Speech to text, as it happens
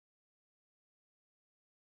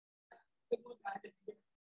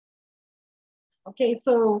Okay,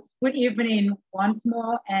 so good evening once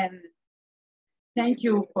more, and thank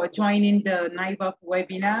you for joining the NIVAP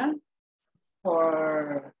webinar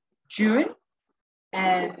for June.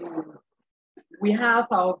 And we have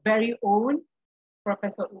our very own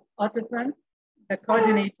Professor Uttosson, the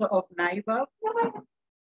coordinator of NIVAP,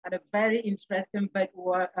 and a very interesting bird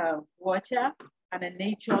watcher and a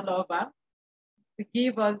nature lover, to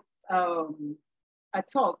give us a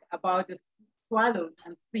talk about the swallows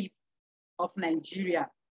and swifts of Nigeria.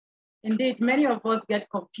 Indeed, many of us get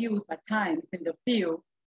confused at times in the field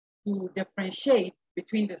to differentiate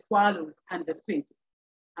between the swallows and the swifts.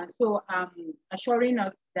 And so I'm assuring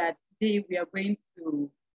us that today we are going to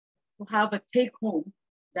have a take home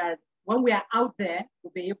that when we are out there,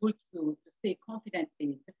 we'll be able to say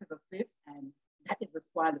confidently, this is a swift and that is a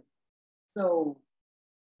swallow. So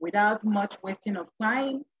without much wasting of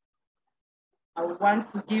time, I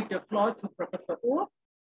want to give the floor to Professor Prof.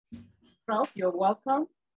 Prof, you're welcome.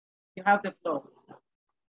 You have the floor.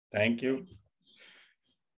 Thank you.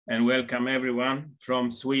 And welcome everyone from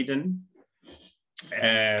Sweden.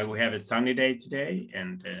 We have a sunny day today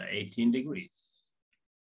and 18 degrees.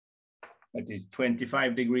 That is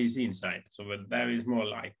 25 degrees inside, so that is more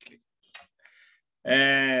likely.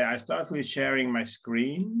 I start with sharing my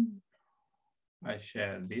screen. I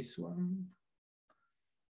share this one,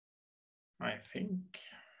 I think,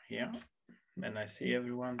 yeah. Then I see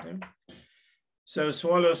everyone there. So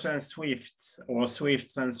swallows and swifts, or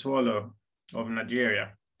swifts and swallow of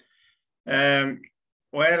Nigeria. Well,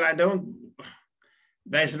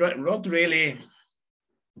 there's not really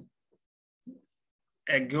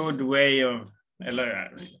a good way of,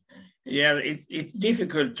 yeah, it's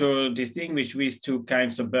difficult to distinguish these two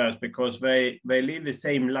kinds of birds because they live the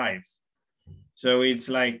same life. So it's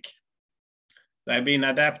like they've been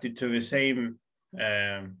adapted to the same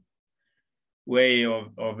way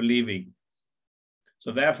of living.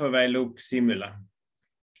 So therefore they look similar.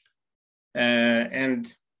 But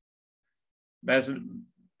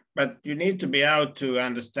you need to be out to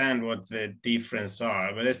understand what the difference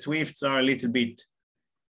are. But the swifts are a little bit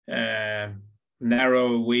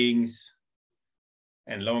narrow wings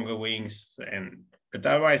and longer wings, but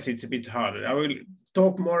otherwise it's a bit harder. I will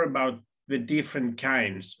talk more about the different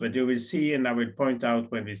kinds, but you will see, and I will point out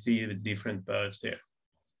when we see the different birds here.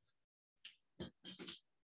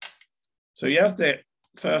 So just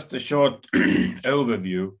first a short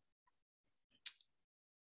overview.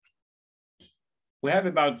 We have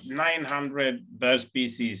about 900 bird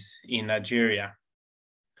species in Nigeria,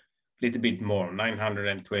 a little bit more,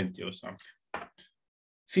 920 or something.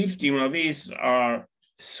 15 of these are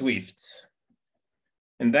swifts,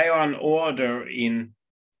 and they are an order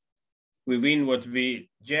within what we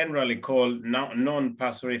generally call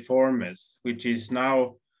non-passeriformes, which is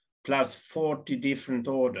now plus 40 different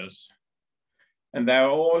orders. And they are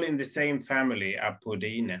all in the same family,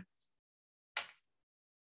 Apodine.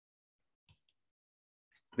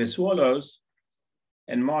 The swallows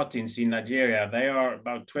and martins in Nigeria, they are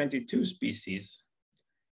about 22 species,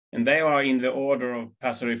 and they are in the order of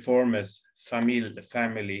Passeriformes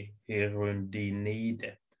family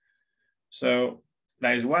Hirundinidae. So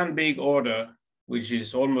there is one big order, which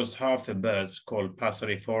is almost half the birds, called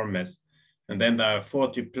Passeriformes, and then there are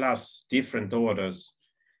 40 plus different orders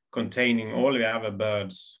containing all the other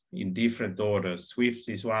birds in different orders. Swifts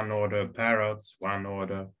is one order, parrots one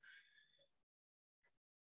order,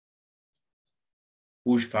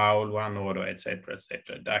 bushfowl one order, etc.,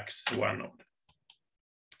 etc. Ducks one order.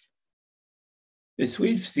 The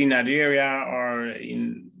swifts in Nigeria are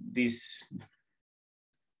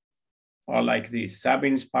like this: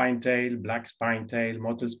 Sabine spinetail, black spinetail,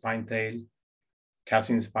 mottled spinetail,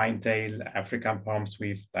 cousin spinetail, African palm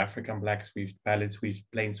swift, African black swift, pallid swift,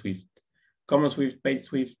 plain swift, common swift, bait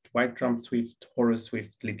swift, white trumped swift, horus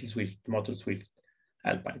swift, little swift, mottled swift,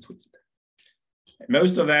 alpine swift.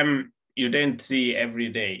 Most of them you don't see every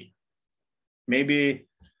day. Maybe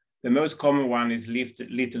the most common one is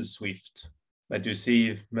little swift that you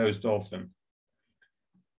see most often.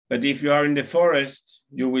 But if you are in the forest,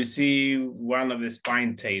 you will see one of the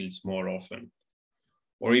spinetails more often.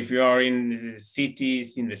 Or if you are in the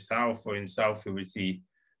cities in the south or in south, you will see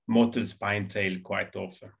mottled spinetail quite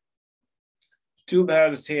often. Two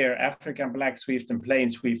birds here, African black swift and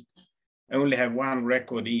plain swift, only have one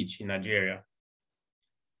record each in Nigeria.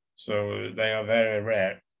 So they are very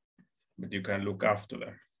rare, but you can look after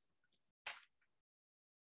them.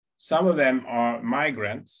 Some of them are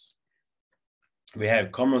migrants. We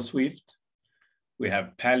have common swift, we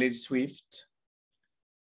have pallid swift,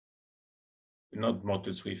 not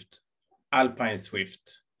mottled swift. Alpine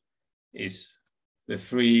swift is the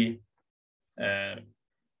three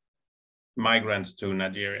migrants to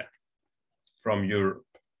Nigeria from Europe.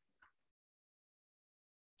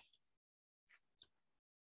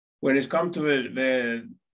 When it comes to the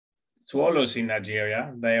swallows in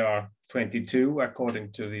Nigeria, they are 22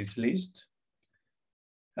 according to this list.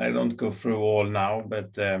 I don't go through all now,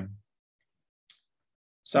 but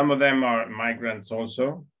some of them are migrants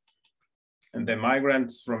also. And the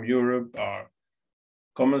migrants from Europe are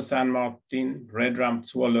common sand martin, red-rumped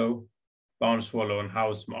swallow, barn swallow, and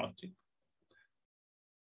house martin.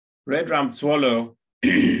 Red-rumped swallow,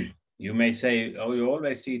 you may say, oh, you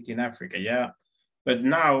always see it in Africa. Yeah, but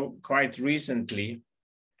now, quite recently,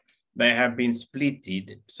 they have been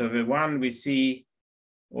splitted. So the one we see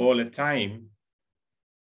all the time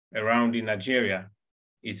around in Nigeria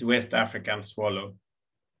is West African swallow.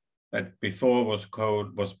 That before was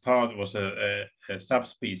a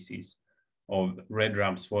subspecies of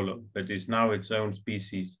red-rumped swallow, but is now its own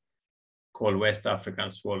species called West African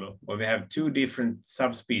swallow. Well, we have two different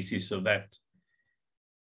subspecies of that,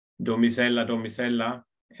 Domicella domicella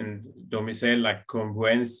and Domicella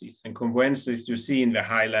combuensis. And combuensis you see in the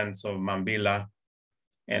highlands of Mambila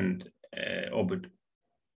and Obudu.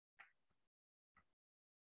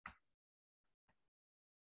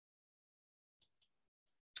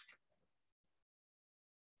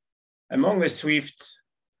 Among the swifts,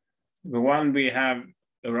 the one we have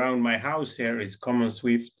around my house here is common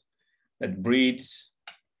swift that breeds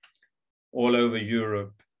all over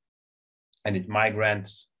Europe, and it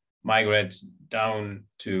migrates down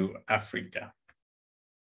to Africa.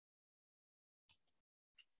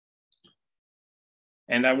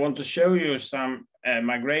 And I want to show you some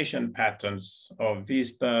migration patterns of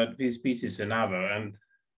this bird, this species and other. And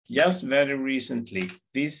just very recently,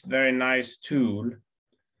 this very nice tool,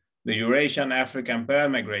 the Eurasian African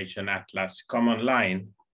Bird Migration Atlas come online,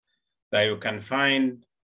 that you can find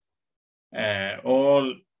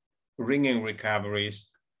all ringing recoveries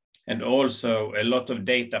and also a lot of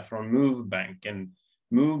data from MoveBank. And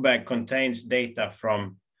MoveBank contains data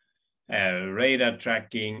from radar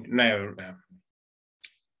tracking,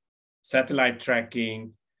 satellite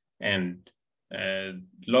tracking and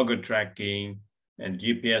logger tracking and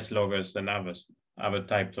GPS loggers and other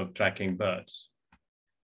types of tracking birds.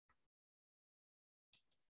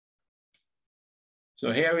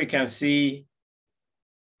 So here we can see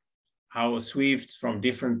how swifts from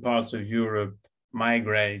different parts of Europe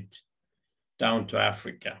migrate down to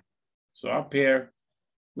Africa. So up here,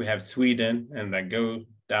 we have Sweden, and they go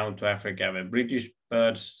down to Africa. The British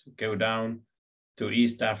birds go down to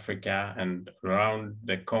East Africa and around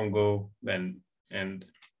the Congo. But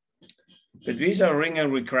these are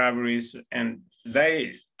ringing recoveries, and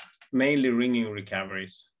they mainly ringing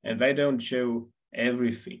recoveries, and they don't show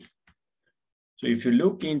everything. So if you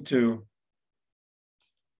look into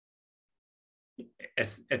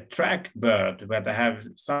a tracked bird where they have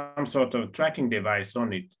some sort of tracking device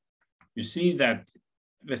on it, you see that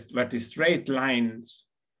the straight lines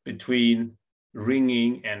between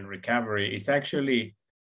ringing and recovery is actually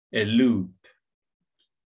a loop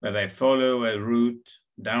where they follow a route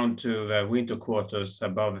down to the winter quarters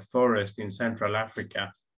above the forest in Central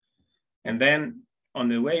Africa. And then on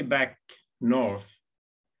the way back north,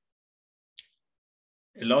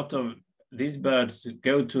 a lot of these birds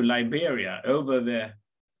go to Liberia over the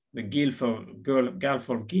Gulf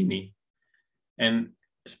of Guinea and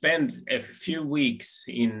spend a few weeks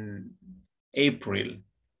in April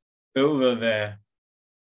over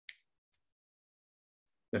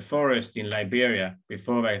the forest in Liberia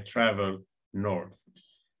before they travel north.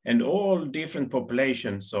 And all different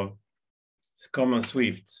populations of common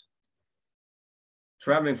swifts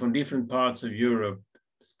traveling from different parts of Europe,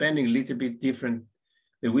 spending a little bit different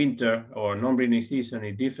the winter or non-breeding season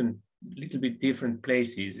in little bit different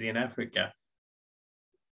places in Africa.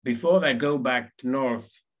 Before they go back north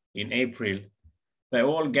in April, they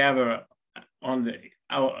all gather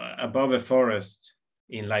above a forest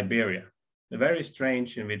in Liberia. They're very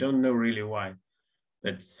strange, and we don't know really why,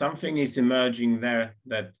 but something is emerging there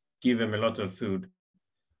that give them a lot of food,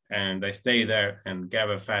 and they stay there and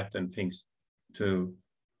gather fat and things to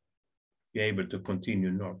be able to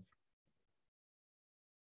continue north.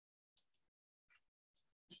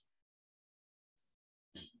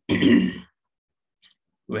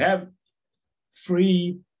 We have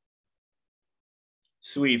 3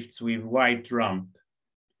 swifts with white rump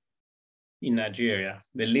in Nigeria: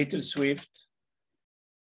 the little swift,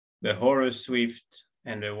 the Horus swift,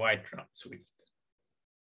 and the white rump swift.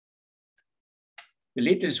 The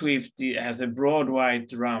little swift has a broad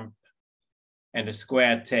white rump and a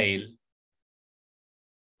square tail.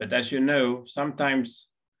 But as you know, sometimes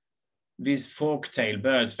these fork-tail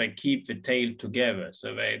birds, they keep the tail together,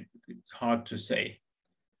 so they're hard to say.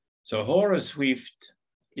 So Horus swift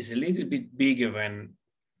is a little bit bigger than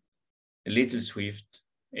a little swift.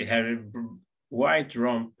 It has a white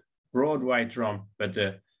rump, broad white rump, but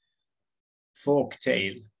a fork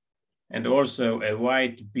tail, and also a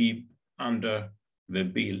white beak under the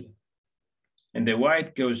bill. And the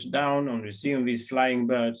white goes down, on you see on these flying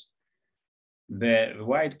birds, the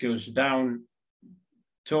white goes down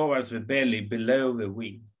towards the belly below the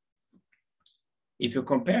wing. If you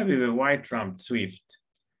compare with a white-rumped swift,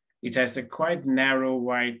 it has a quite narrow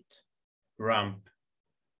white rump,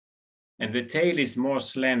 and the tail is more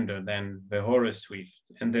slender than the Horus swift,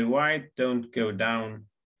 and the white don't go down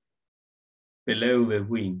below the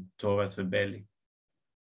wing towards the belly.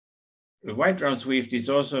 The white-rumped swift is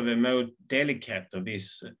also the most delicate of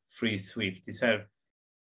these three swifts. These have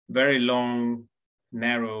very long,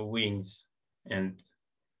 narrow wings and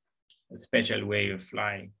a special way of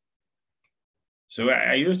flying. So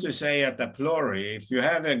I used to say at the Plory, if you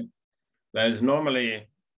have there's normally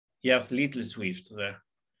just little swifts there,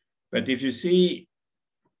 but if you see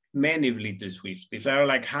many little swifts, if there are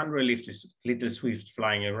like 100 little swifts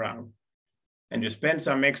flying around, and you spend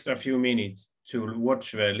some extra few minutes to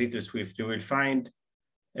watch the little swift, you will find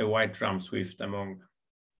a white-rumped swift among them.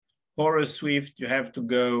 Horus swift, you have to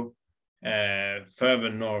go further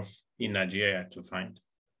north in Nigeria to find,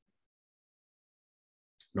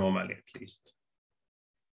 normally at least.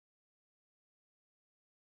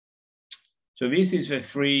 So this is the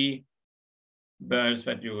three birds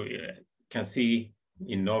that you can see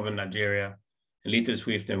in northern Nigeria, a little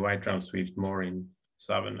swift and white-rumped swift more in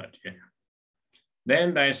southern Nigeria.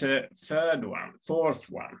 Then there's a fourth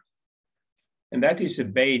one, and that is a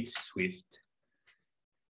Bates swift.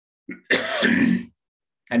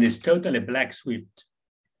 And it's totally black swift,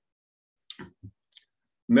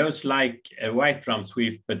 most like a white-rumped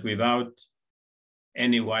swift, but without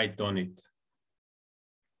any white on it.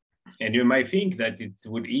 And you might think that it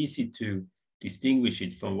would be easy to distinguish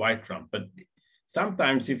it from white-rumped, but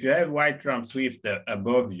sometimes if you have white-rumped swift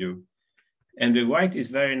above you, and the white is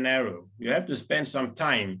very narrow, you have to spend some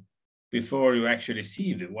time before you actually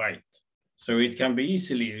see the white. So it can be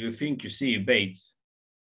easily, you think you see Bates,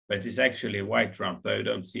 but it's actually a white-rumped, but you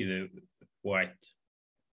don't see the white.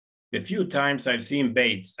 The few times I've seen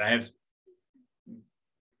Bates, I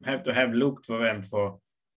have to have looked for them for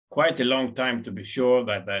quite a long time to be sure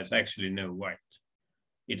that there's actually no white.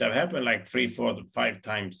 It have happened like 3, 4, 5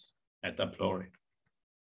 times at the Plory.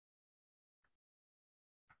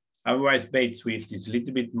 Otherwise, Bates swift is a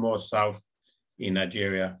little bit more south in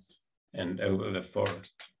Nigeria and over the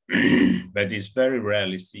forest, but it's very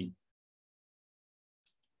rarely seen.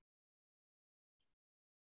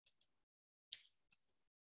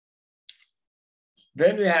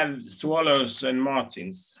 Then we have swallows and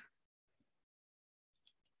martins.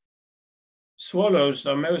 Swallows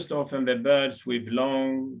are most often the birds with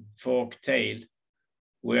long forked tail,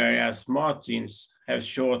 whereas martins have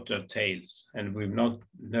shorter tails and with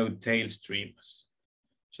no tail streamers.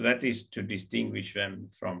 So that is to distinguish them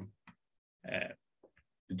from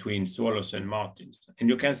between swallows and martins. And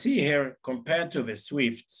you can see here, compared to the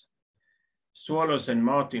swifts, swallows and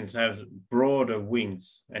martins have broader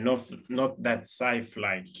wings and not that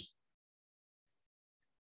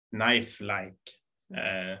knife-like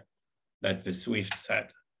that the swifts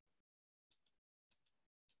had.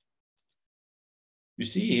 You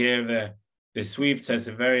see here the swifts has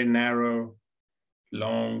a very narrow,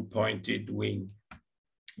 long pointed wing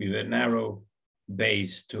with a narrow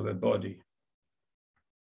base to the body.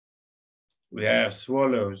 Whereas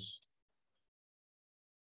swallows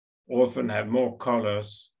often have more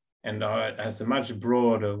colors and has a much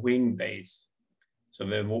broader wing base. So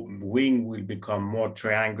the wing will become more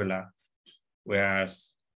triangular,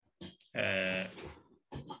 whereas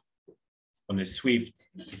on the swift,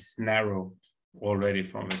 it's narrow already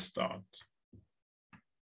from the start.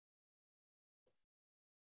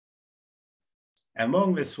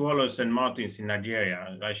 Among the swallows and martins in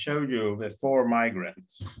Nigeria, I showed you the 4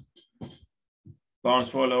 migrants: barn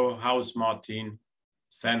swallow, house martin,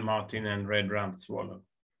 sand martin, and red-rumped swallow.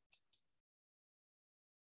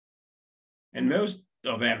 And most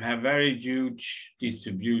of them have very huge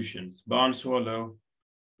distributions. Barn swallow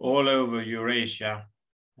all over Eurasia,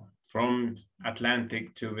 from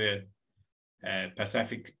Atlantic to the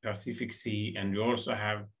Pacific Sea, and you also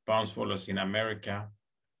have barn swallows in America.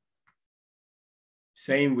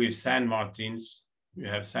 Same with sand martins. You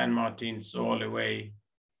have sand martins all the way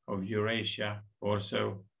of Eurasia,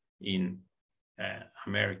 also in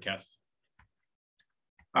Americas.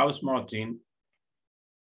 House martin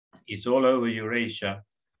is all over Eurasia,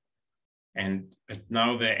 But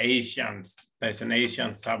now there's an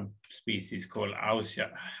Asian subspecies called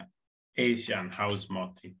Asian house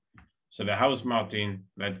martin. So the house martin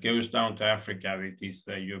that goes down to Africa, it is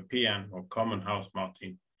the European or common house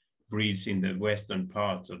martin, breeds in the western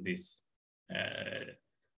parts of this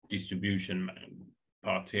distribution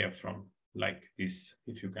part here from like this,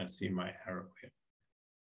 if you can see my arrow here.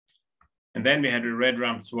 And then we had a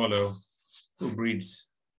red-rumped swallow who breeds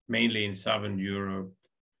mainly in Southern Europe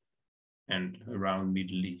and around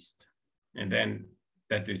Middle East. And then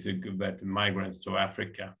that is a good that migrants to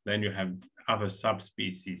Africa. Then you have other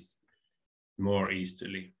subspecies more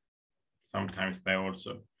easterly. Sometimes they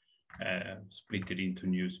also split it into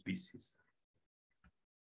new species.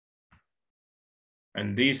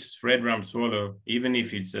 And this red-rumped swallow, even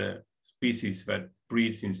if it's a species that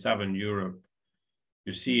breeds in Southern Europe,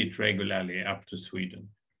 you see it regularly up to Sweden,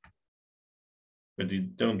 but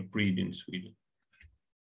it don't breed in Sweden.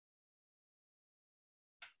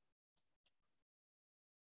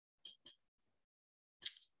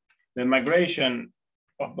 The migration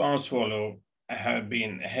of barn swallow have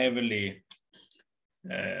been heavily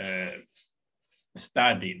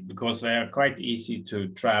studied because they are quite easy to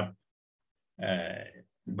trap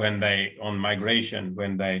when they on migration,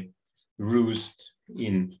 when they roost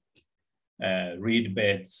in reed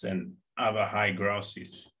beds and other high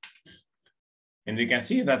grasses. And you can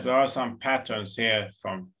see that there are some patterns here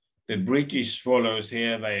from the British swallows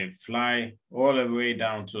here. They fly all the way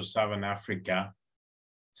down to Southern Africa.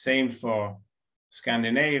 Same for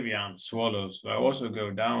Scandinavian swallows. They also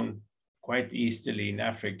go down quite easterly in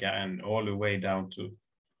Africa and all the way down to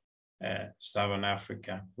Southern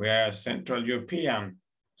Africa, whereas Central European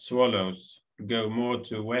swallows go more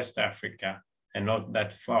to West Africa and not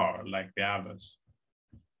that far like the others.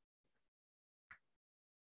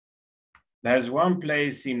 There's one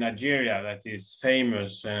place in Nigeria that is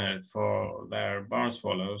famous for their barn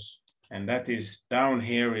swallows, and that is down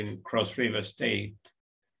here in Cross River State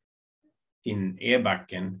in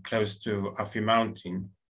Ebakken, close to Afi Mountain.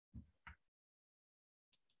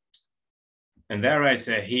 And there is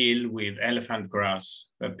a hill with elephant grass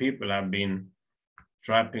where people have been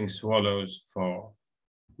trapping swallows for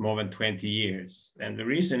more than 20 years. And the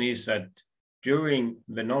reason is that during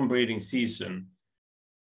the non-breeding season,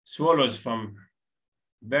 swallows from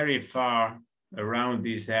very far around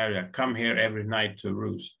this area come here every night to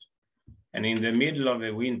roost. And in the middle of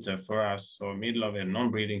the winter for us, or middle of a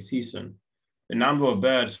non-breeding season, the number of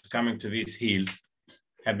birds coming to this hill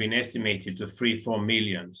have been estimated to 3-4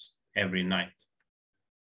 million every night.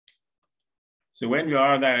 So when you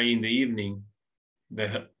are there in the evening,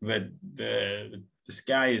 the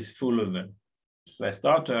sky is full of them. So they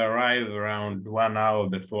start to arrive around 1 hour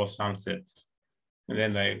before sunset, and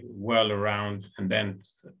then they whirl around and then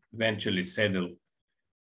eventually settle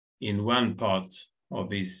in one part of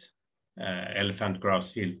this elephant grass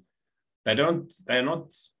hill. They're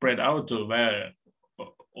not spread out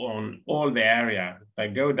on all the area. They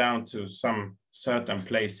go down to some certain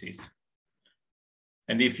places.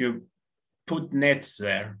 And if you put nets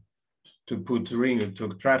there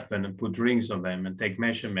to trap them and put rings on them and take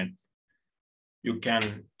measurements, you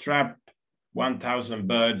can trap 1,000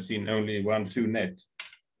 birds in only 1-2 nets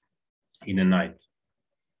in a night.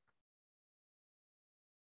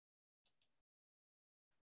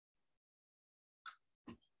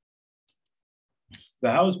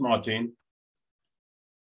 The house martin,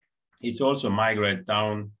 it's also migrate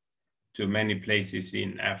down to many places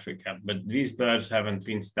in Africa, but these birds haven't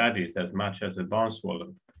been studied as much as the barn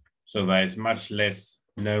swallow. So there is much less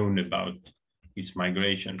known about its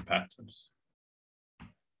migration patterns.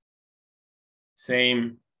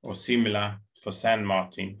 Same or similar for sand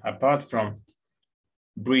martin, apart from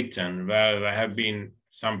Britain, where there have been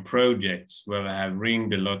some projects where they have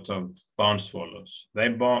ringed a lot of barn swallows. They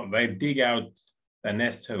dig out their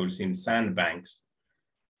nest holes in sandbanks,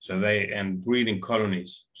 and breeding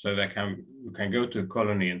colonies, so you can go to a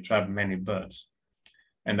colony and trap many birds.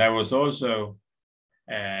 And there was also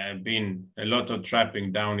been a lot of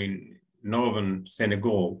trapping down in northern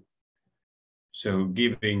Senegal, so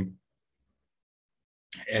giving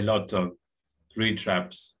a lot of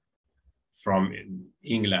retraps from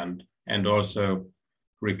England and also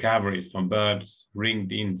recoveries from birds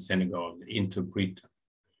ringed in Senegal into Britain.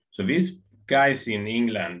 So these guys in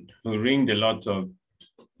England who ringed a lot of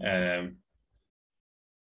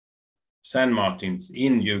sand martins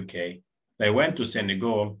in UK, they went to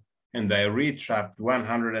Senegal and they retrapped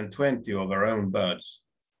 120 of their own birds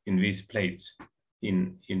in these plates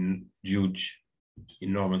in Djoudj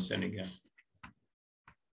in northern Senegal.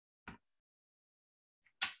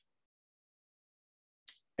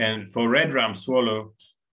 And for red-rumped swallow,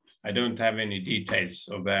 I don't have any details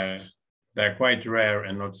of they're quite rare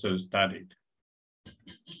and not so studied.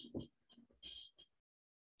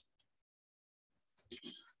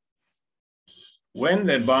 When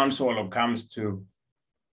the barn swallow comes to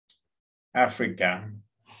Africa,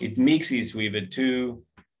 it mixes with the two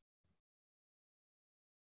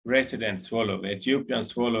resident swallow, the Ethiopian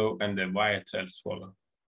swallow and the white-tailed swallow.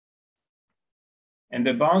 And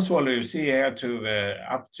the barn swallow you see here up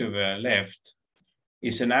to the left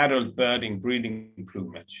is an adult bird in breeding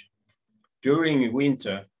plumage. During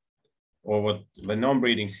winter or the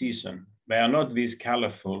non-breeding season, they are not this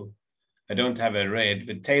colorful. They don't have a red.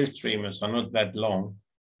 The tail streamers are not that long.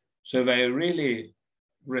 So they really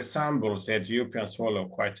resemble the Ethiopian swallow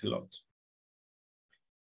quite a lot.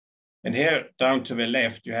 And here down to the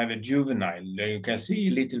left, you have a juvenile. You can see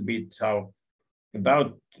a little bit how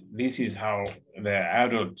this is how the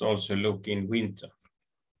adults also look in winter.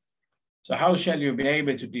 So how shall you be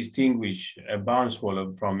able to distinguish a barn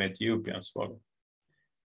swallow from Ethiopian swallow?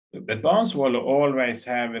 The barn swallow always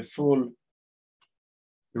have a full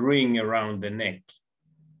ring around the neck.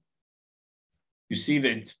 You see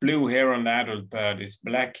that it's blue here on the adult bird, it's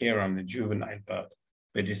black here on the juvenile bird,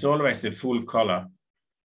 but it's always a full color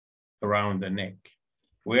around the neck.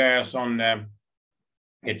 Whereas on the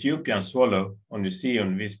Ethiopian swallow, you see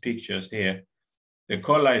on these pictures here, the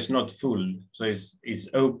collar is not full, so it's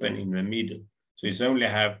open in the middle. So it's only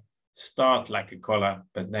have start like a collar,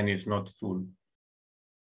 but then it's not full.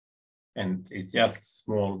 And it's just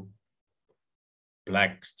small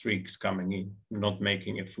black streaks coming in, not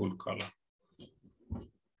making a full collar.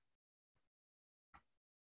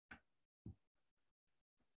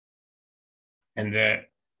 And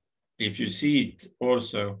if you see it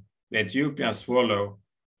also, the Ethiopian swallow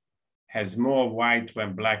has more white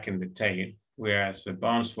than black in the tail, whereas the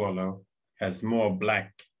barn swallow has more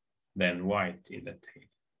black than white in the tail.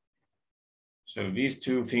 So these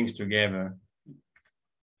two things together,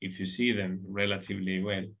 if you see them relatively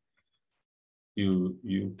well,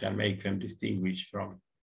 you can make them distinguish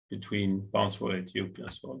between barn swallow and Ethiopian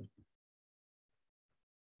swallow.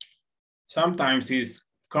 Sometimes it's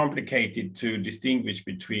complicated to distinguish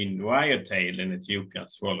between wire tail and Ethiopian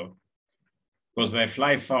swallow because they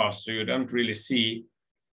fly fast, so you don't really see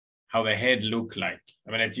how the head look like.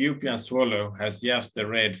 I mean, Ethiopian swallow has just a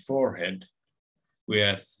red forehead,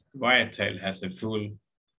 whereas wire tail has a full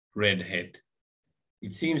red head.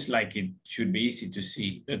 It seems like it should be easy to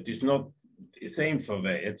see, but it's not the same for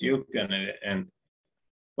the Ethiopian and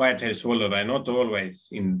white-tailed swallow. They're not always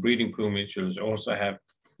in breeding plumage, also have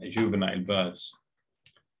juvenile birds.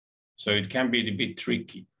 So it can be a bit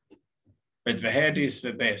tricky, but the head is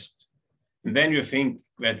the best. And then you think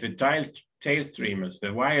that the tail streamers,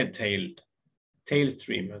 the wire-tailed tail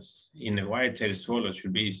streamers in a wire-tailed swallow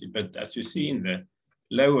should be easy. But as you see in the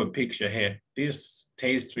lower picture here, these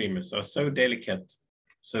tail streamers are so delicate,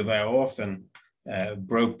 so they are often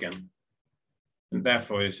broken, and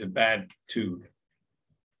therefore it's a bad tool.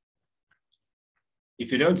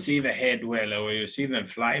 If you don't see the head well, or you see them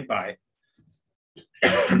fly by,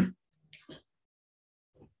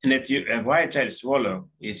 and a white-tailed swallow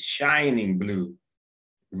is shining blue,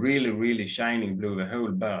 really, really shining blue, the whole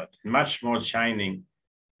bird, much more shining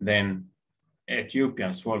than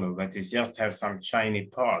Ethiopian swallow, but it just has some shiny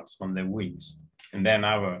parts on the wings, and then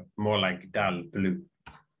our more like dull blue.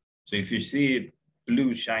 So if you see a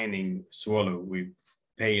blue shining swallow with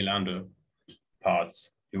pale under parts,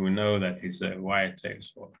 you will know that it's a white-tailed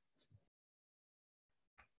swallow.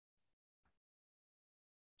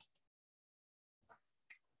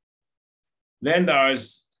 Then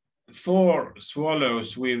there's 4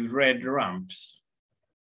 swallows with red rumps.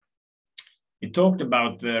 We talked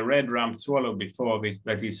about the red-rumped swallow before,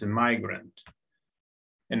 that is a migrant.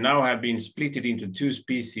 And now have been split into 2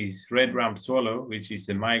 species, red-rumped swallow, which is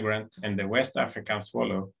a migrant, and the West African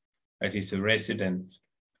swallow, that is a resident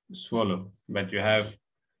swallow. But you have,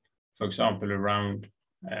 for example, around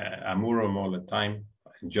Amurum all the time,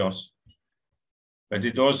 and Jos. But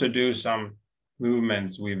it also do some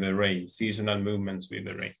movements with the rain, seasonal movements with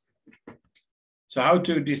the rain. So how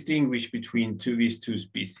to distinguish between these 2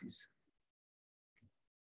 species?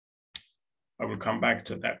 I will come back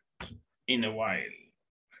to that in a while.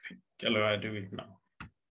 I do it now.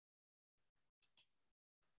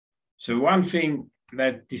 So one thing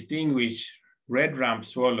that distinguishes red-rumped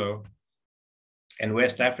swallow and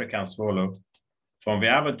West African swallow from the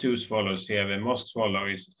other 2 swallows here, the mosk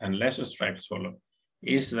swallow and lesser striped swallow,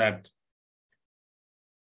 is that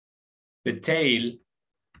the tail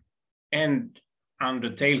and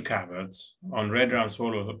under tail coverts on red-rumped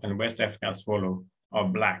swallow and West African swallow are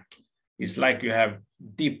black. it's like you have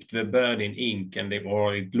dipped the bird in ink,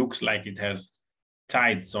 or it looks like it has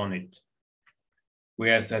tides on it.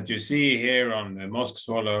 Whereas that you see here on the mosque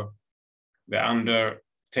swallow, the under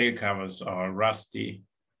tail covers are rusty,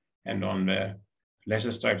 and on the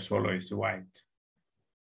lesser striped swallow is white.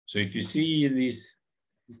 So if you see these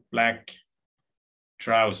black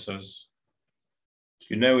trousers,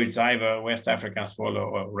 you know it's either West African swallow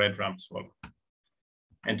or red rump swallow.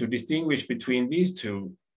 And to distinguish between these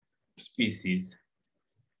two species,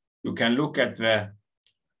 you can look at the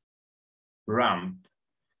rump,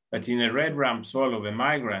 but in a red rump swallow, the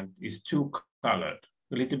migrant is two-colored,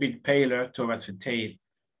 a little bit paler towards the tail,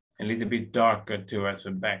 and a little bit darker towards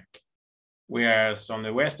the back. Whereas on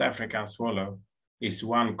the West African swallow, it's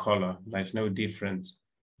one color. There's no difference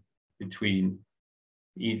between,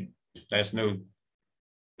 there's no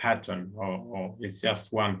pattern, or it's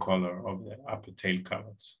just one color of the upper tail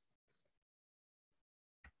covers.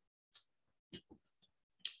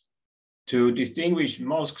 To distinguish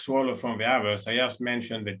mosque swallow from the others, I just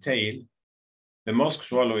mentioned the tail. The mosque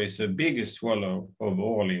swallow is the biggest swallow of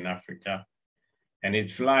all in Africa, and it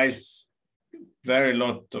flies very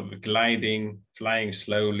lot of gliding, flying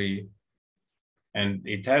slowly, and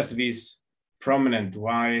it has these prominent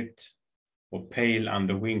white or pale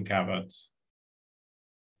under wing covers,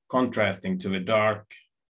 contrasting to the dark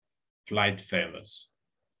flight feathers.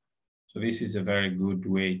 So this is a very good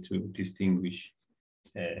way to distinguish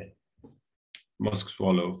mosque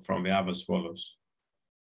swallow from the other swallows.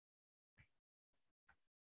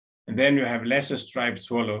 And then you have lesser striped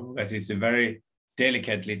swallow, that is a very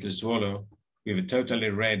delicate little swallow with a totally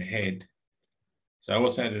red head. So I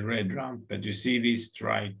also had a red rump, but you see this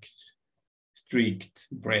streaked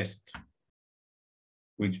breast,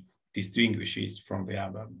 which distinguishes from the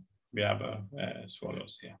other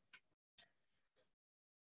swallows here.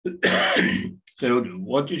 So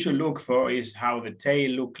what you should look for is how the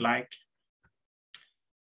tail look like,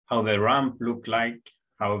 how the rump look like,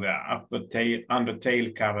 how the under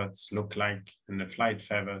tail covers look like, and the flight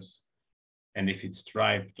feathers, and if it's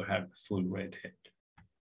striped to have a full red head.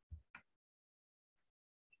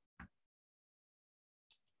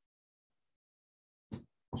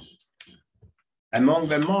 Among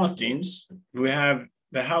the martins, we have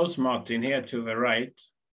the house martin here to the right.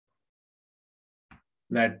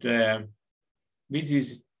 That this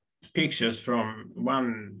is pictures from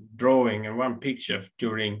one drawing and one picture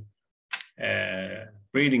during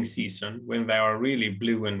breeding season when they are really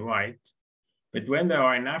blue and white. But when they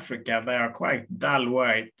are in Africa, they are quite dull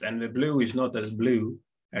white, and the blue is not as blue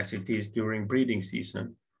as it is during breeding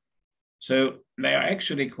season. So they are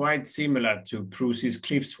actually quite similar to Prusi's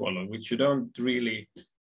cliff swallow, which you don't really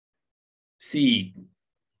see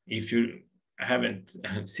if you haven't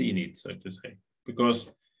seen it, so to say.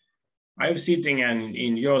 Because I've sitting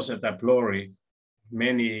in Joseph Aplori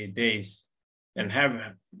many days and have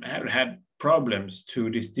had problems to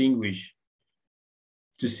distinguish,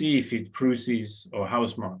 to see if it Prusi's or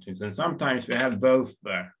house martins. And sometimes we have both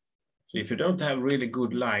there. So if you don't have really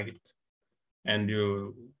good light and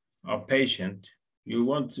you are patient, you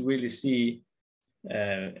won't really see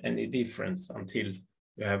any difference until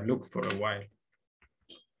you have looked for a while.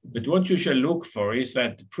 But what you shall look for is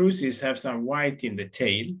that the Prusi's have some white in the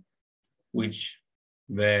tail, which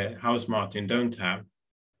the house martin don't have.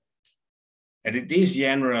 And it is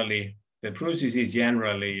generally, the Prusi's is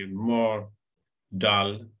generally more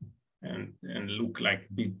dull and look like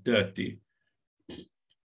a bit dirty.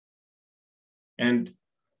 And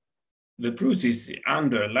the Prusi's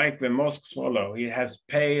under, like the mosque swallow, it has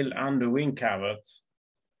pale under wing covers,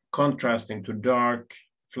 contrasting to dark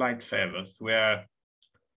flight feathers, where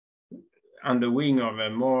under wing of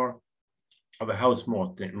a house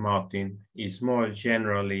martin is more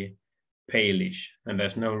generally palish, and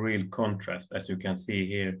there's no real contrast, as you can see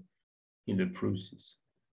here in the Prusi's.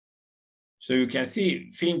 So you can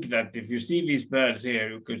think that if you see these birds here,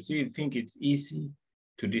 you could think it's easy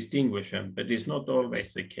to distinguish them, but it's not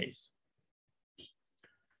always the case.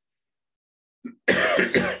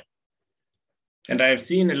 And I have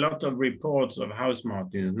seen a lot of reports of house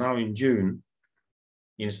martins now in June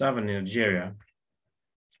in southern Nigeria,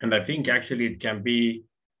 and I think actually it can be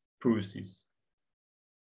Prusi's.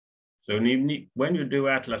 So when you do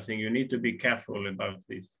atlasing, you need to be careful about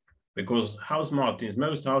this, because house martins,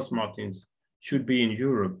 most house martins should be in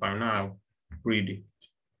Europe by now breeding.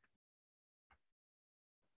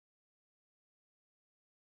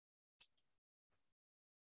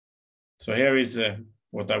 So here is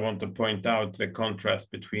what I want to point out, the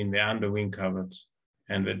contrast between the under wing covers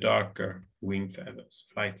and the darker wing feathers,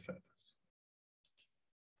 flight feathers.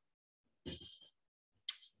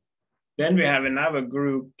 Then we have another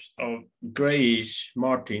group of grayish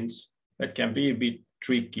martins that can be a bit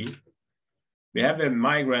tricky. We have a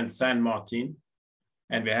migrant sand martin,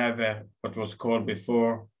 and we have what was called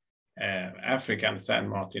before African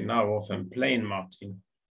sand martin, now often plain martin,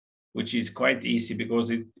 which is quite easy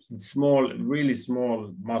because it's small, really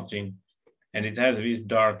small martin, and it has this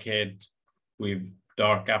dark head with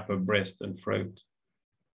dark upper breast and throat.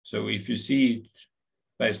 So if you see it,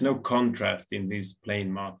 there's no contrast in this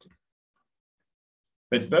plain martin.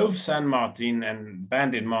 But both sand martin and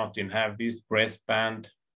banded martin have this breastband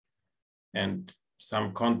and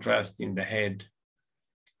some contrast in the head.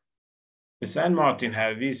 The sand martin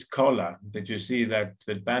have this collar that you see that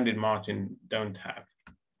the banded martin don't have.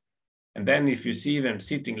 And then if you see them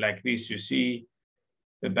sitting like this, you see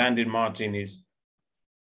the banded martin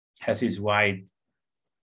has his white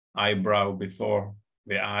eyebrow before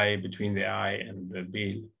the eye, between the eye and the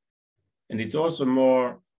bill. And it's also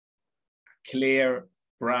more clear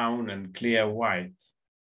brown and clear white,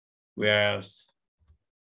 whereas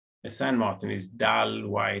the sand martin is dull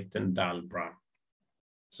white and dull brown.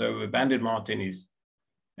 So the banded martin is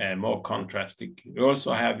more contrasting. We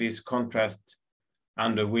also have this contrast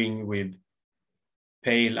under wing with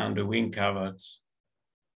pale under wing coverts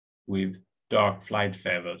with dark flight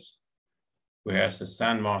feathers, whereas the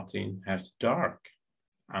sand martin has dark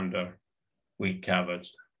under wing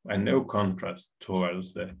coverts and no contrast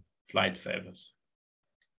towards the flight feathers.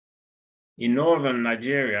 In northern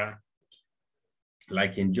Nigeria,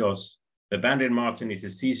 like in Jos, the banded martin is a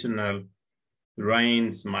seasonal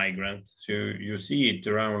rains migrant. So you see it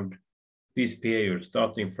around this period,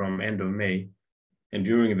 starting from end of May and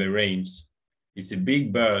during the rains. It's a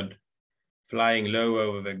big bird flying low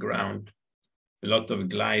over the ground, a lot of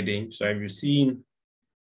gliding. So if you've seen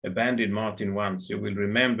a banded martin once, you will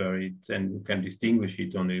remember it and you can distinguish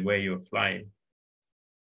it on the way you're flying.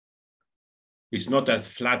 It's not as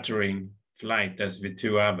flattering flight as the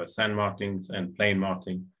two other, sand martins and plain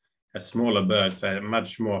martin. As smaller birds, they have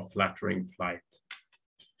much more flattering flight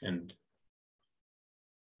and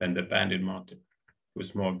than the banded martin,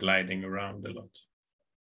 who's more gliding around a lot.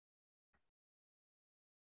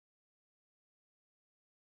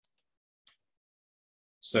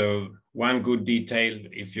 So one good detail,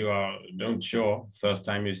 if you don't sure, first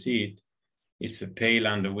time you see it, it's the pale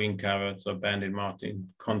under wing coverts of banded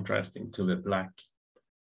martin contrasting to the black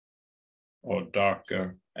or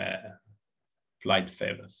darker flight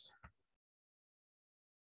feathers.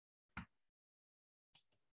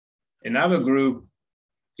 Another group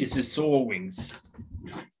is the sawwings,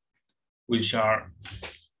 which are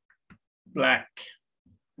black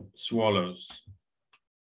swallows.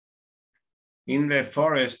 In the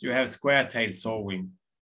forest, you have square-tailed sawwing,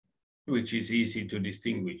 which is easy to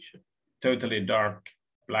distinguish. Totally dark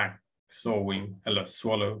black sawwing, a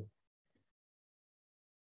swallow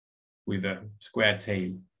with a square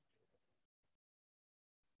tail.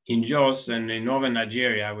 In Jos and in northern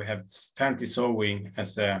Nigeria, we have Tanti sawwing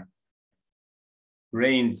as a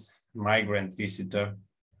rains migrant visitor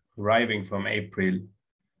arriving from April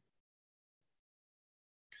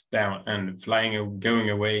down and flying, going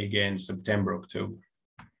away again September, October.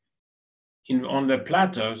 On the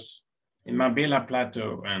plateaus, in Mambila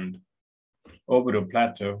Plateau and Obodo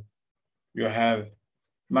Plateau, you have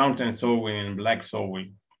mountain sawwing and black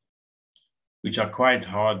sawwing, which are quite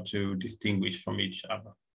hard to distinguish from each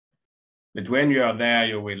other. But when you are there,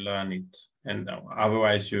 you will learn it. And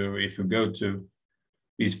otherwise, if you go to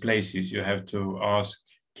these places, you have to ask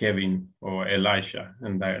Kevin or Elisha,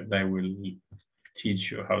 and they will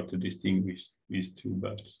teach you how to distinguish these two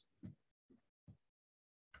birds.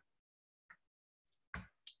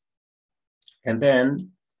 And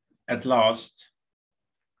then, at last,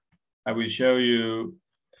 I will show you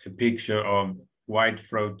a picture of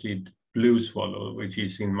white-throated blue swallow, which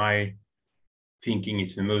is, in my thinking,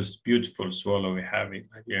 is the most beautiful swallow we have in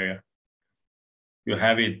Nigeria. You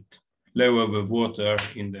have it low over water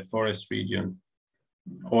in the forest region,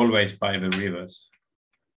 always by the rivers.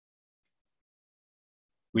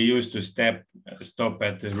 We used to stop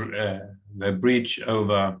at the bridge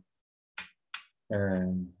over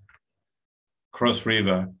Cross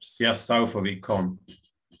River, just south of Icon.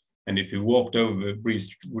 And if you walked over the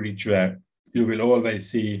bridge there, you will always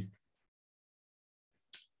see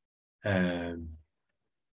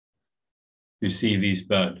you see this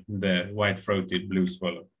bird, the white-throated blue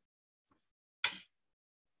swallow.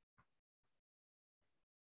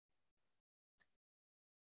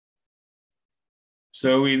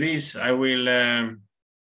 So with this, I will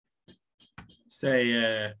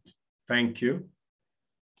say thank you,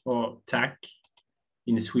 or tack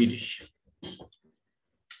in Swedish.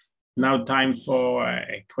 now time for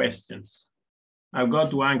questions. I've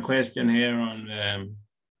got one question here on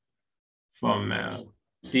from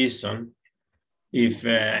Uttosson. If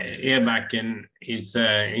Ebacken is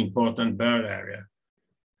an important bird area.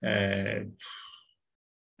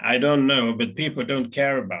 I don't know, but people don't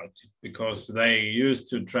care about it because they used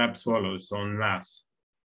to trap swallows en masse.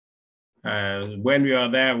 When we are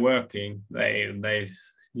there working, they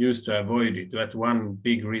used to avoid it. That's one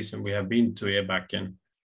big reason we have been to Ebacken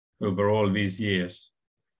over all these years,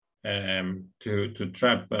 to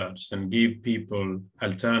trap birds and give people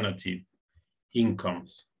alternative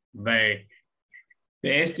incomes. The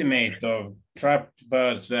estimate of trapped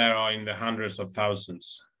birds there are in the hundreds of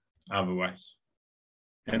thousands otherwise.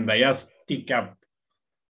 And they just stick up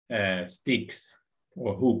sticks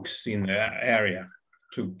or hooks in the area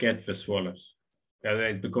to get the swallows.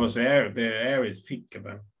 Because the air is thick of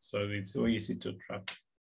them, so it's so easy to trap.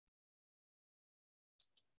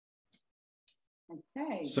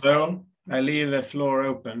 Okay. So I leave the floor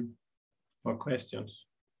open for questions.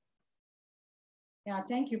 Yeah,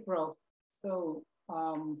 thank you, Prof. So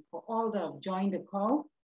for all that have joined the call,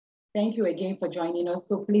 thank you again for joining us.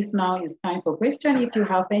 So please, now it's time for question. If you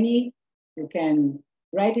have any, you can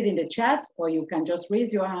write it in the chat, or you can just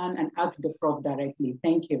raise your hand and ask the Prof directly.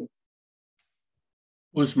 Thank you.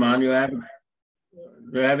 Usman, you have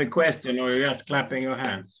a question, or you're just clapping your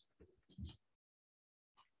hands?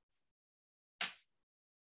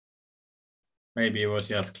 Maybe it was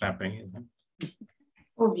just clapping his hands.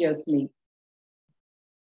 Obviously.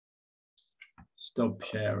 Stop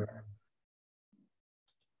sharing.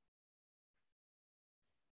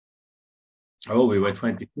 Oh, we were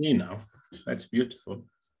 23 now. That's beautiful.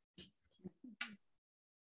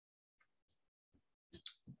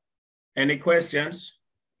 Any questions?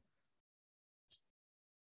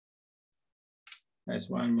 There's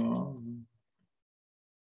one more.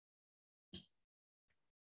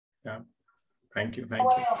 Yeah. Thank you. Thank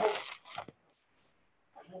you.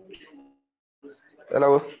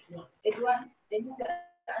 Hello.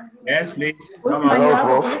 Yes, please. Come on.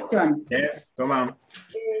 Hello, Prof. Yes, come on.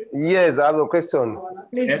 Yes, I have a question.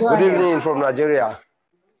 Please Yes. go Good ahead. evening from Nigeria.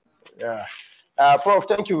 Yeah. Prof,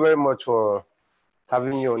 thank you very much for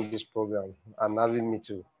having me on this program and having me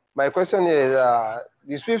too. My question is,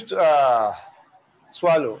 the swift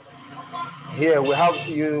swallow. Here we have,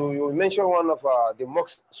 you mentioned one of the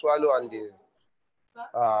mox swallow and the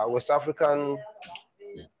West African,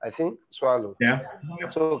 I think, swallow. Yeah.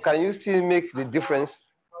 So can you still make the difference?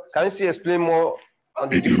 Can you still explain more on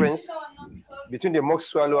the difference between the mox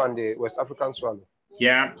swallow and the West African swallow?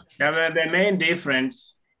 Yeah. The main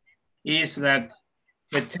difference is that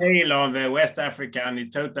the tail of the West African is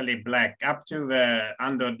totally black up to the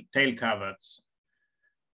under tail coverts.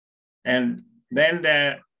 And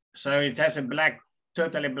then so it has a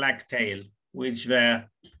totally black tail, which the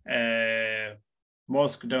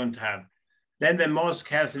mosque don't have. Then the mosque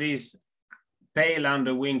has these pale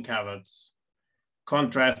under wing coverts,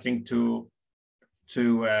 contrasting to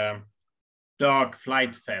dark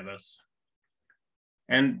flight feathers.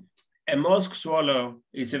 And a mosque swallow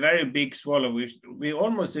is a very big swallow with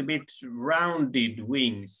almost a bit rounded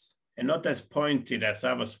wings and not as pointed as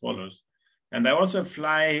other swallows. And they also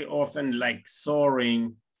fly often like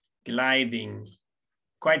soaring, gliding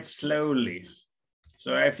quite slowly.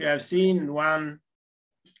 So if you have seen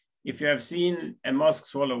a mosque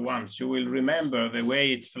swallow once, you will remember the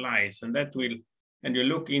way it flies, and you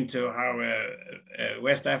look into how a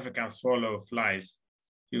West African swallow flies,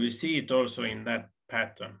 you will see it also in that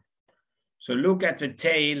pattern. So look at the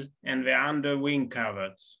tail and the under wing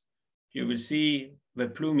coverts. You will see the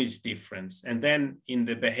plumage difference, and then in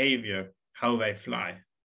the behavior, how they fly.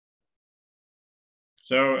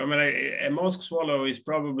 So, I mean, a mosque swallow is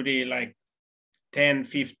probably like 10,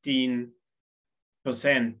 15%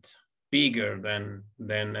 bigger than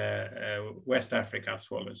West African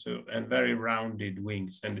swallow, so, and very rounded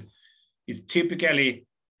wings. And it's typically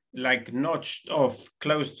like notched off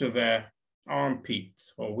close to the armpit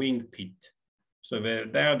or wing pit. So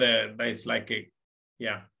there's like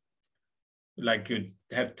like you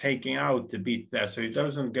have taken out a bit there, so it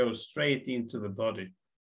doesn't go straight into the body.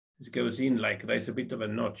 It goes in like there's a bit of a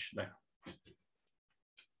notch there.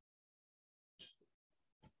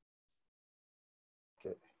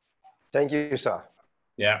 Okay. Thank you, sir.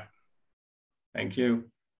 Yeah. Thank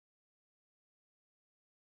you.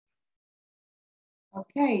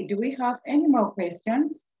 Okay, do we have any more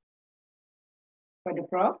questions for the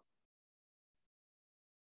Prof?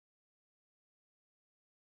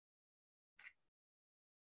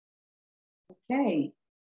 Okay,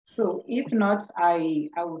 so if not, I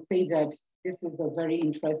will say that this is a very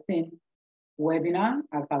interesting webinar,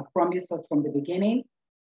 as I promised us from the beginning,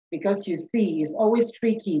 because you see, it's always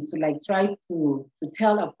tricky to like try to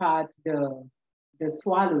tell apart the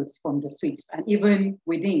swallows from the swifts, and even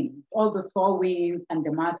within all the saw winds and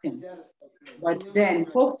the martins. But then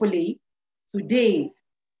hopefully today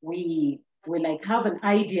we will like have an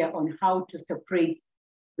idea on how to separate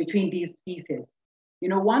between these species. You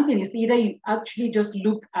know, one thing is either you actually just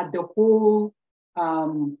look at the whole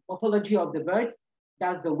morphology of the birds,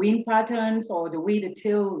 that's the wing patterns or the way the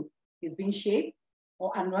tail is being shaped.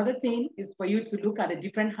 Or another thing is for you to look at the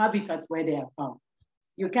different habitats where they are found.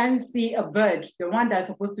 You can see a bird, the one that's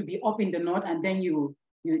supposed to be up in the north, and then you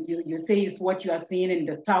say is what you are seeing in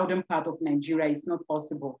the southern part of Nigeria. It's not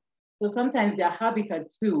possible. So sometimes their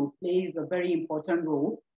habitat too plays a very important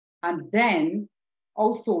role. And then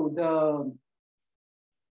also the,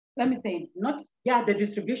 let me say, the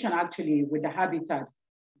distribution actually with the habitat,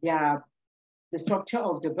 the structure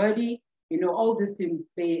of the body, you know, all these things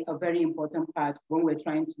play a very important part when we're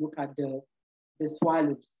trying to look at the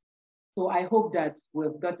swallows. So I hope that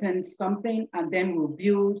we've gotten something, and then we'll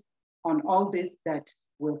build on all this that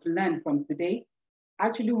we've learned from today.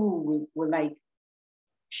 Actually, we'll like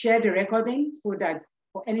share the recording so that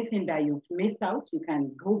for anything that you've missed out, you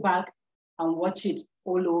can go back and watch it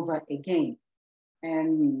all over again.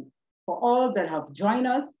 And for all that have joined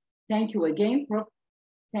us, thank you again, Prof.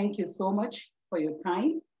 Thank you so much for your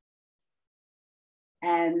time.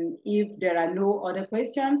 And if there are no other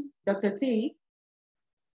questions, Dr. T,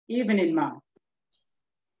 evening, ma.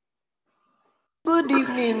 Good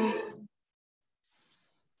evening.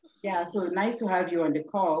 Yeah, so nice to have you on the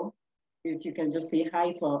call. If you can just say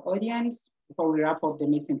hi to our audience before we wrap up the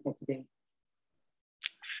meeting for today.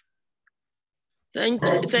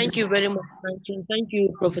 Thank you very much, Francine. Thank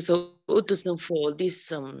you, Professor Uttosson, for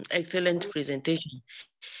this excellent presentation.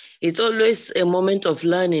 It's always a moment of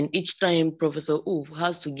learning each time Professor Uv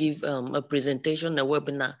has to give a presentation, a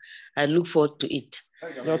webinar. I look forward to it.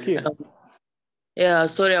 Okay. Yeah,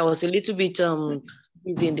 sorry, I was a little bit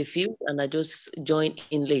busy in the field and I just joined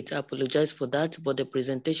in late. I apologize for that, but the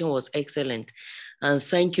presentation was excellent. And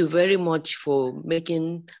thank you very much for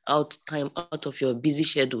making out time out of your busy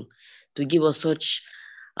schedule to give us such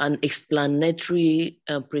an explanatory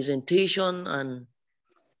presentation. And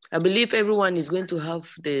I believe everyone is going to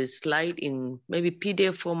have the slide in maybe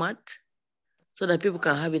PDF format so that people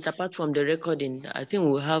can have it. Apart from the recording, I think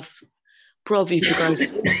we'll have, Prof, if you can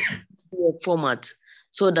see the format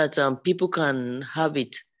so that people can have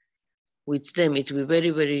it with them, it will be very,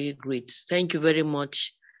 very great. Thank you very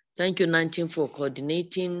much. Thank you, 19, for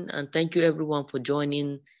coordinating, and thank you everyone for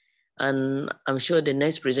joining. And I'm sure the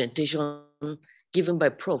next presentation given by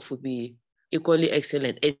Prof will be equally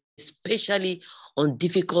excellent, especially on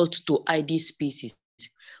difficult to ID species.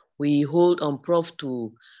 We hold on Prof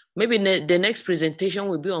to, maybe the next presentation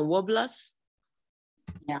will be on warblers,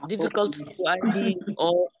 Yeah, difficult to ID,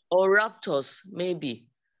 or raptors, maybe.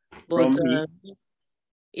 But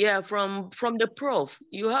yeah, from the Prof,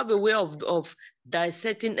 you have a way of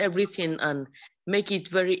dissecting everything and make it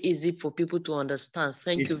very easy for people to understand.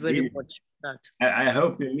 Thank you very much for that. I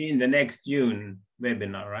hope you mean the next June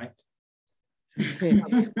webinar, right?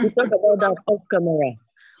 We'll talk about that off camera.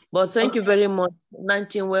 But thank you very much,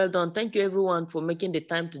 19, well done. Thank you everyone for making the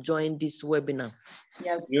time to join this webinar.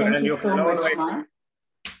 Yes, thank you so much, Ma.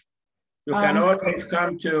 You can always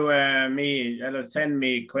come to me, send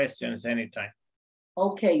me questions anytime.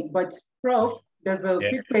 Okay, but Prof, there's a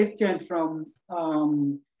quick question from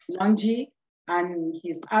Longi, and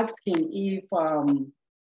he's asking if,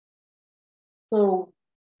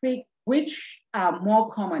 which are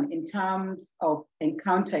more common in terms of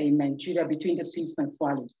encounter in Nigeria between the swifts and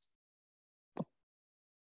swallows?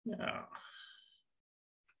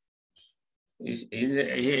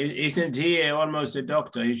 Isn't he almost a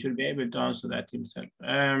doctor? He should be able to answer that himself.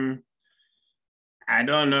 I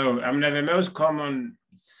don't know. I mean, the most common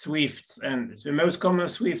swifts, and the most common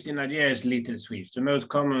swift in Nigeria is little swifts. The most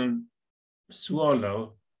common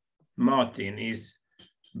swallow, martin, is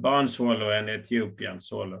barn swallow and Ethiopian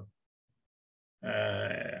swallow.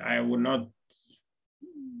 I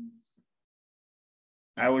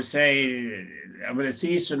would say,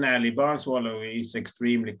 seasonally, barn swallow is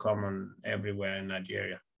extremely common everywhere in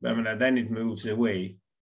Nigeria. But then it moves away.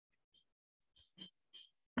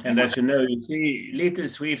 And as you know, you see little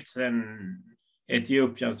swifts and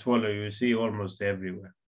Ethiopian swallow, you see almost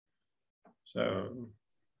everywhere. So,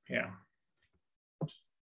 yeah.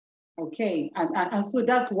 Okay, and so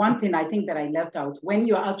that's one thing I think that I left out. When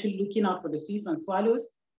you're actually looking out for the swifts and swallows,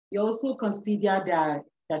 you also consider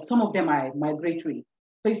that some of them are migratory.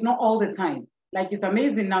 So it's not all the time. Like, it's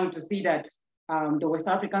amazing now to see that the West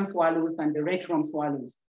African swallows and the red-rump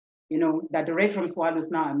swallows. You know, that the red-rump swallows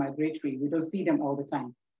now are migratory. We don't see them all the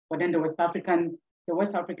time. But then the West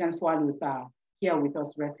African swallows are here with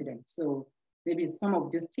us resident. So maybe some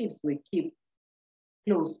of these tips we keep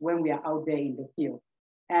close when we are out there in the field.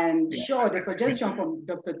 And sure, the suggestion from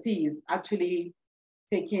Dr. T is actually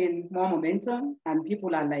taking more momentum, and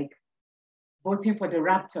people are like voting for the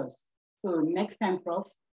raptors. So next time, Prof,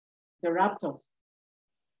 the raptors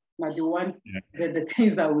might be one the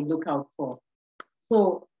things that we look out for.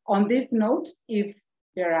 So on this note, if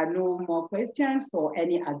there are no more questions or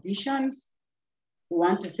any additions, we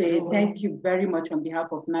want to say thank you very much on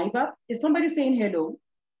behalf of NIVAP. Is somebody saying hello?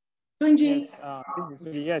 Tunji? Yes, this is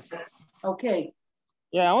Tunji, yes. Okay.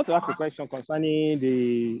 Yeah, I want to ask a question concerning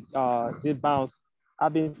the bounce.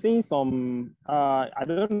 I've been seeing some, I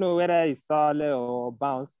don't know whether it's Sale or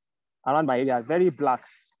bounce around my area, very black,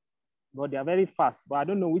 but they are very fast, but I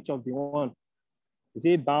don't know which of the one. Is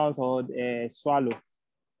it bounce or swallow?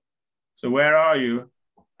 So where are you?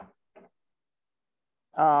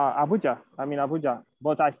 Abuja, I'm in Abuja,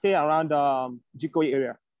 but I stay around Jikoyi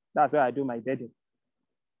area. That's where I do my bedding.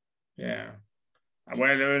 Yeah.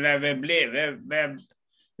 Well,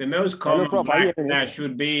 the most common black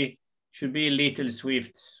should be little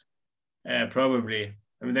swifts, probably.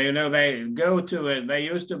 I mean, you know, they go to it. They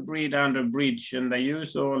used to breed under bridge, and they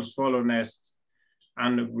use all swallow nests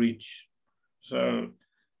under bridge. So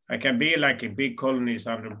I can be like in big colonies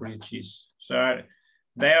under bridges. So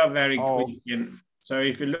they are very quick. And so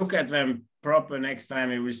if you look at them proper next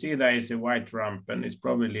time, you will see there is a white rump, and it's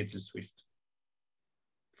probably little swift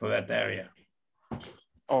for that area.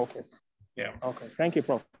 Okay. Yeah. Okay. Thank you,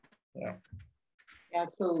 Prof. Yeah. Yeah.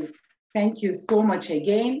 So thank you so much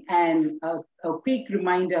again. And a quick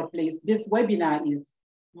reminder, please. This webinar is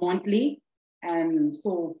monthly, and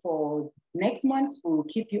so for next month, we'll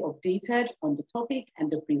keep you updated on the topic and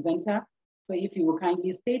the presenter. So if you will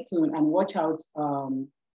kindly stay tuned and watch out and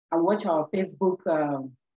watch our Facebook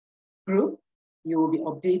group, you will be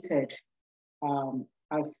updated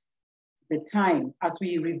as the time as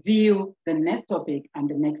we reveal the next topic and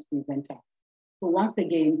the next presenter. So once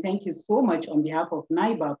again, thank you so much on behalf of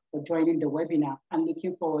NIVAP for joining the webinar, and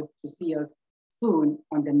looking forward to see us soon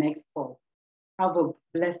on the next call. Have a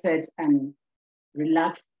blessed and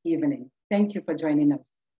relaxed evening. Thank you for joining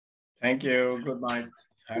us. Thank you. Good night.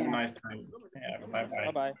 Have a nice time. Yeah, bye-bye.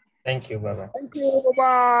 Bye-bye. Thank you. Bye-bye. Thank you.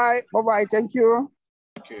 Bye-bye. Bye-bye. Thank you.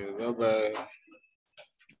 Thank you. Bye-bye.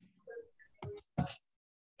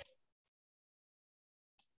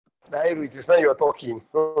 It is not your talking.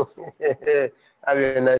 Have a nice